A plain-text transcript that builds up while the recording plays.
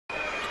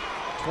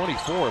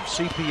24 of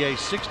CPA's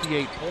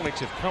 68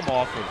 points have come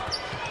off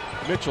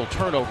of Mitchell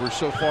turnovers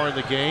so far in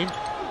the game.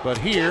 But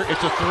here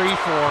it's a three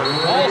for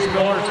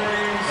Allsmiller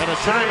and a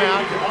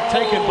timeout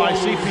taken by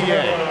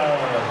CPA.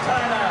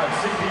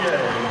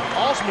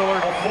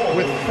 Allsmiller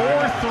with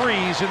 4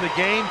 threes in the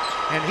game,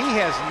 and he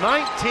has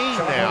 19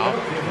 now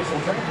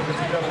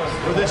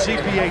for this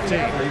CPA team.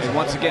 And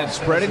once again,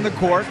 spreading the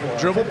court,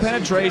 dribble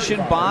penetration.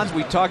 Bonds,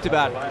 we talked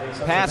about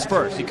pass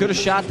first. He could have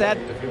shot that,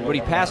 but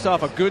he passed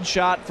off a good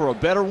shot for a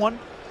better one.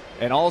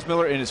 And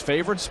Allsmiller in his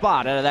favorite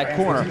spot out of that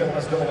corner.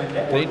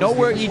 They know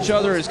where each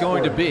other is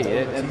going to be.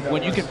 And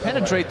when you can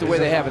penetrate the way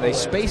they have, and they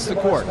space the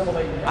court,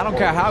 I don't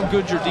care how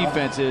good your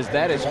defense is,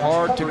 that is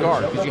hard to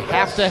guard because you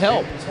have to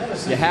help.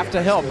 You have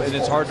to help, and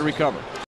it's hard to recover.